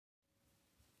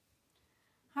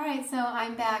All right, so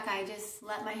I'm back. I just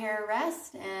let my hair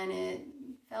rest and it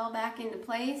fell back into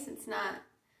place. It's not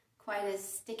quite as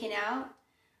sticking out.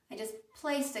 I just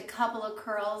placed a couple of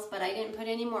curls, but I didn't put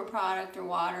any more product or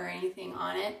water or anything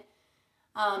on it.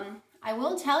 I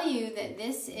will tell you that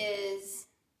this is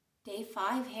day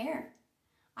 5 hair.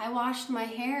 I washed my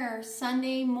hair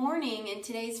Sunday morning and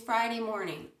today's Friday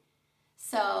morning.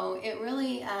 So it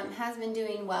really has been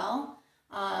doing well.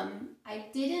 I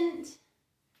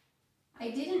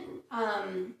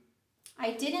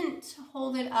didn't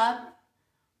hold it up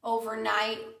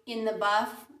overnight in the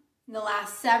buff the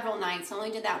last several nights. I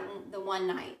only did that the one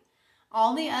night.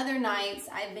 All the other nights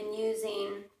I've been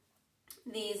using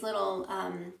these little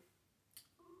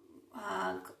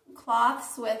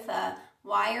cloths with a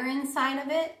wire inside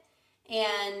of it,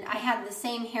 and I had the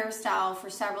same hairstyle for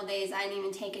several days. I didn't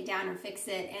even take it down or fix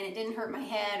it, and it didn't hurt my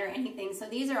head or anything. So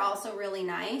these are also really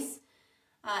nice.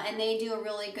 And they do a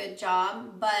really good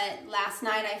job. But last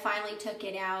night I finally took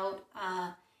it out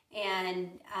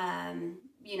and,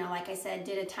 you know, like I said,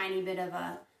 did a tiny bit of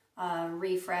a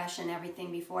refresh and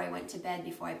everything before I went to bed,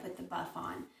 before I put the buff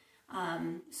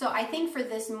on. So I think for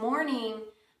this morning,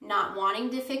 not wanting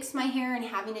to fix my hair and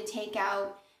having to take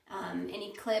out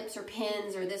any clips or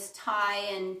pins or this tie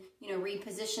and, you know,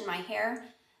 reposition my hair,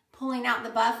 pulling out the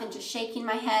buff and just shaking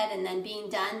my head and then being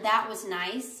done, that was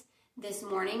nice this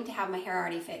morning to have my hair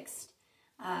already fixed.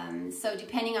 So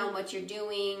depending on what you're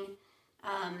doing,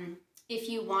 if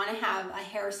you want to have a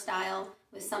hairstyle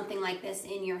with something like this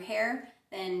in your hair,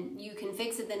 then you can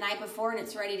fix it the night before and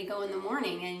it's ready to go in the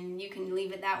morning, and you can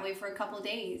leave it that way for a couple of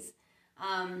days.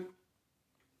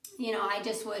 You know, I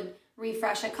just would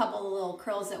refresh a couple of little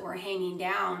curls that were hanging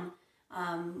down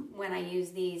when I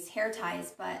use these hair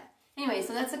ties. But anyway,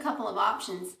 so that's a couple of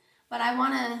options. But I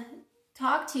want to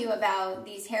talk to you about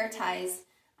these hair ties.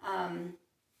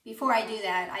 Before I do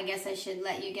that, I guess I should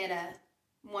let you get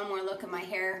one more look at my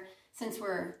hair, since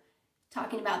we're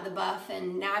talking about the buff,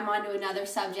 and now I'm on to another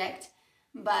subject.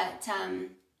 But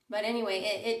anyway,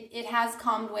 it has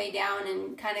calmed way down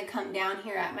and kind of come down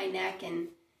here at my neck, and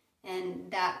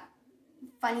that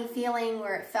funny feeling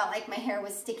where it felt like my hair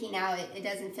was sticking out, it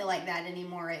doesn't feel like that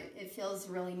anymore. It feels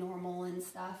really normal and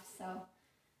stuff. So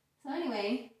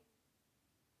anyway,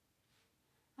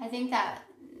 I think that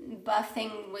buff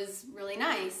thing was really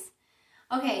nice.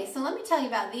 Okay, so let me tell you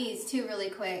about these too really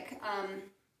quick.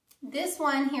 This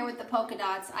one here with the polka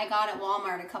dots, I got at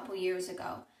Walmart a couple years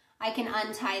ago. I can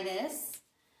untie this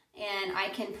and I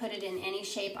can put it in any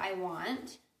shape I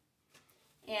want.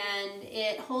 And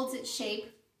it holds its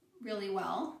shape really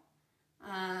well.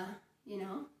 You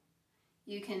know,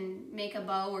 you can make a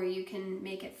bow or you can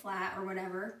make it flat or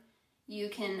whatever. You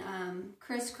can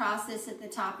crisscross this at the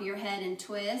top of your head and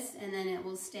twist, and then it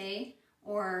will stay,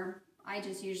 or I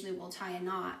just usually will tie a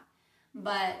knot.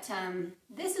 But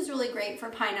this is really great for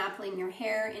pineappling your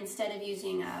hair instead of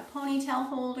using a ponytail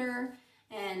holder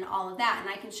and all of that, and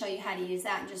I can show you how to use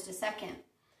that in just a second.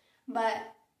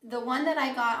 But the one that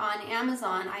I got on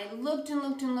Amazon, I looked and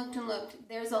looked and looked and looked.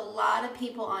 There's a lot of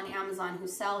people on Amazon who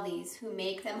sell these, who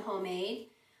make them homemade.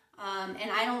 And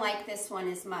I don't like this one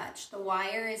as much. The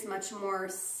wire is much more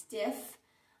stiff.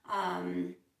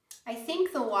 I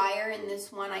think the wire in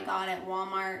this one I got at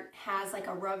Walmart has like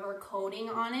a rubber coating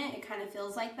on it. It kind of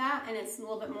feels like that, and it's a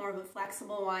little bit more of a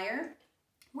flexible wire,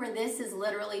 where this is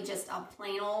literally just a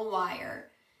plain old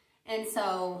wire. And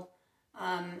so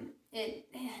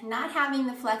not having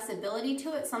the flexibility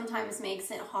to it sometimes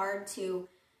makes it hard to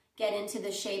get into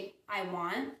the shape I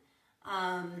want.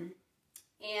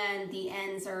 And the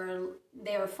ends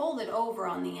they're folded over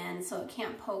on the end, so it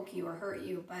can't poke you or hurt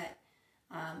you. But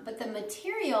the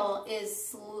material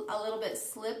is a little bit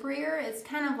slipperier. It's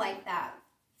kind of like that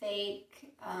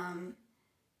fake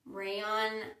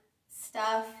rayon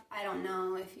stuff. I don't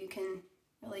know if you can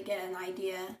really get an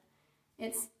idea.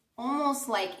 It's almost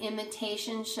like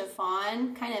imitation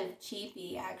chiffon, kind of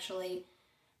cheapy actually.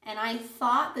 And I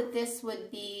thought that this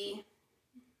would be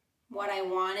what I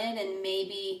wanted and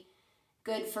maybe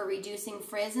good for reducing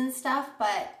frizz and stuff,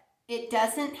 but it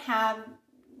doesn't have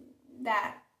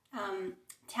that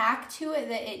tack to it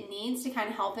that it needs to kind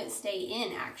of help it stay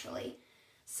in actually.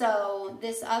 So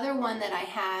this other one that I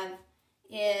have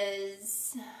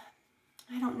is,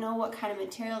 I don't know what kind of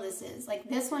material this is. Like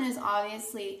this one is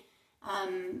obviously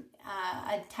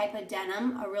a type of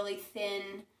denim, a really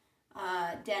thin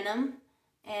denim,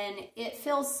 and it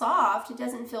feels soft. It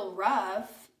doesn't feel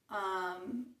rough,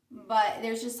 but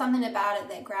there's just something about it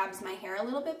that grabs my hair a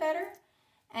little bit better.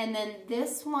 And then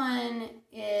this one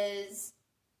is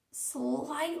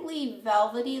slightly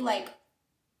velvety, like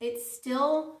it's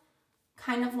still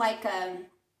kind of like a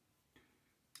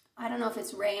I don't know if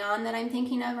it's rayon that I'm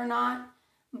thinking of or not,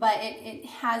 but it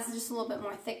has just a little bit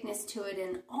more thickness to it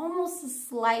and almost a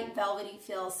slight velvety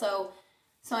feel. So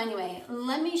anyway,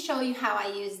 let me show you how I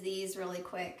use these really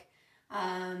quick.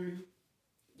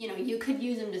 You know, you could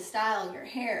use them to style your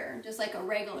hair, just like a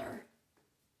regular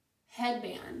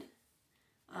headband.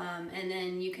 And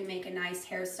then you can make a nice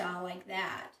hairstyle like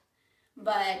that.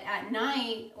 But at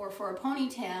night, or for a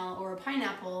ponytail or a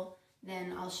pineapple,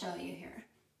 then I'll show you here.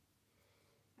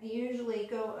 I usually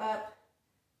go up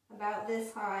about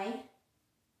this high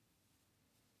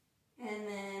and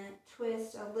then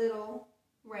twist a little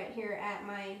right here at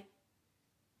my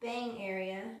bang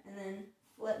area and then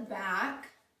flip back,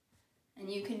 and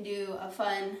you can do a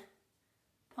fun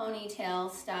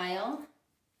ponytail style.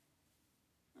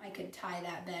 I could tie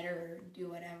that better or do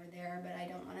whatever there, but I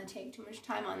don't want to take too much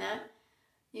time on that.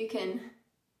 You can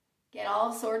get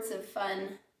all sorts of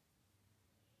fun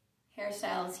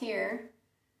hairstyles here.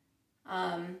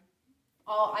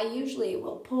 I usually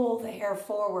will pull the hair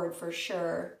forward for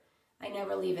sure. I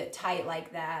never leave it tight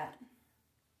like that.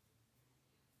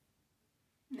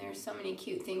 There's so many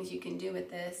cute things you can do with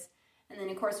this. And then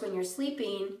of course when you're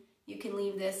sleeping, you can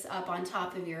leave this up on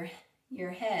top of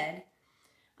your head.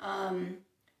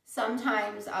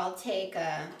 Sometimes I'll take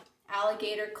a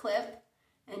alligator clip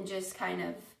and just kind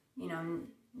of, you know,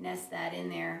 nest that in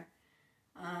there.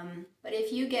 But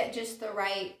if you get just the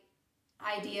right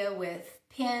idea with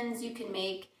pins, you can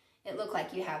make it look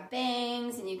like you have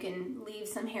bangs, and you can leave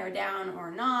some hair down or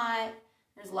not.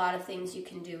 There's a lot of things you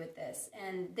can do with this.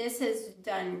 And this has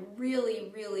done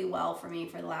really, really well for me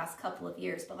for the last couple of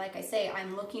years. But like I say,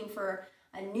 I'm looking for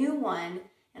a new one,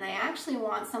 and I actually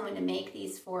want someone to make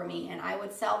these for me, and I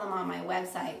would sell them on my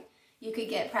website. You could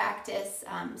get practice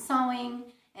sewing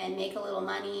and make a little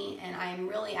money, and I'm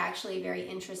really actually very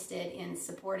interested in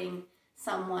supporting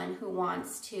someone who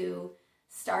wants to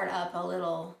start up a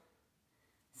little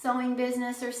sewing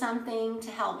business or something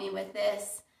to help me with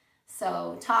this.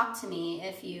 So talk to me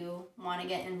if you want to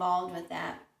get involved with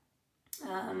that.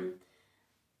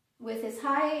 With as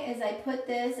high as I put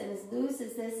this and as loose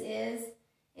as this is,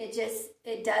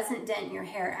 it doesn't dent your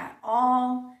hair at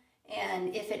all.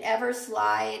 And if it ever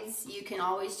slides, you can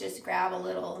always just grab a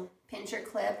little pincher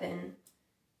clip and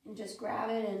just grab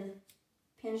it and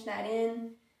pinch that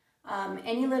in.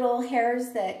 Any little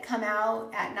hairs that come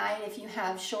out at night, if you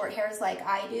have short hairs like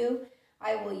I do,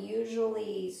 I will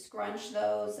usually scrunch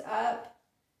those up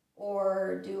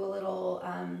or do a little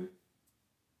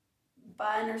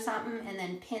bun or something and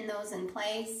then pin those in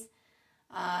place.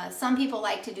 Some people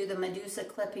like to do the Medusa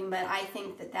clipping, but I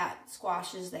think that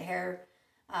squashes the hair.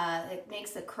 It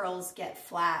makes the curls get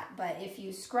flat. But if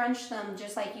you scrunch them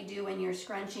just like you do when you're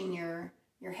scrunching your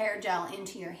hair gel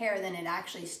into your hair, then it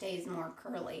actually stays more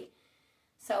curly.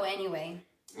 So anyway,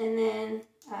 and then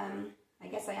I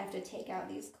guess I have to take out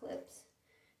these clips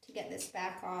to get this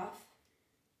back off.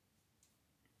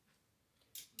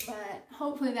 But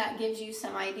hopefully that gives you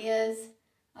some ideas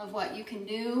of what you can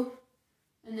do.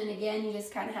 And then again, you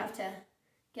just kind of have to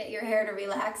get your hair to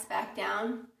relax back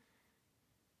down.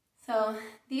 So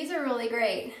these are really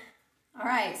great. All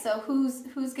right, so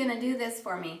who's gonna do this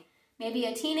for me? Maybe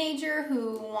a teenager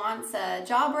who wants a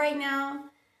job right now.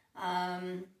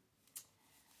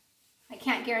 I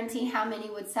can't guarantee how many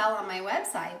would sell on my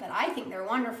website, but I think they're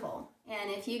wonderful. And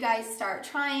if you guys start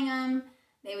trying them,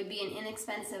 they would be an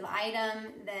inexpensive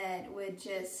item that would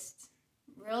just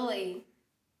really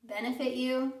benefit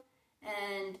you.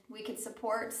 And we could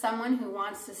support someone who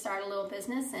wants to start a little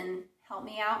business and help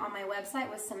me out on my website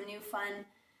with some new fun,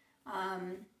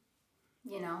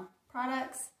 you know,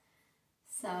 products.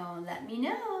 So let me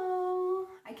know.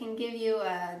 I can give you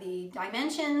the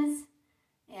dimensions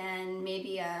and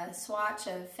maybe a swatch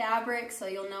of fabric so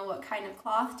you'll know what kind of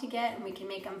cloth to get, and we can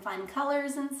make them fun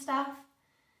colors and stuff.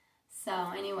 So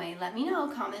anyway, let me know.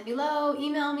 Comment below,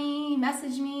 email me,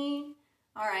 message me.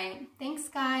 All right, thanks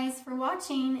guys for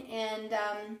watching, and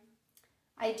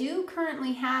I do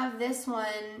currently have this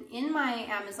one in my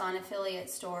Amazon affiliate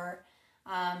store,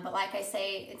 but like I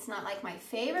say, it's not like my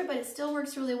favorite, but it still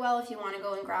works really well if you want to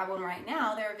go and grab one right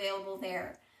now. They're available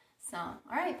there. So,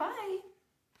 all right, bye.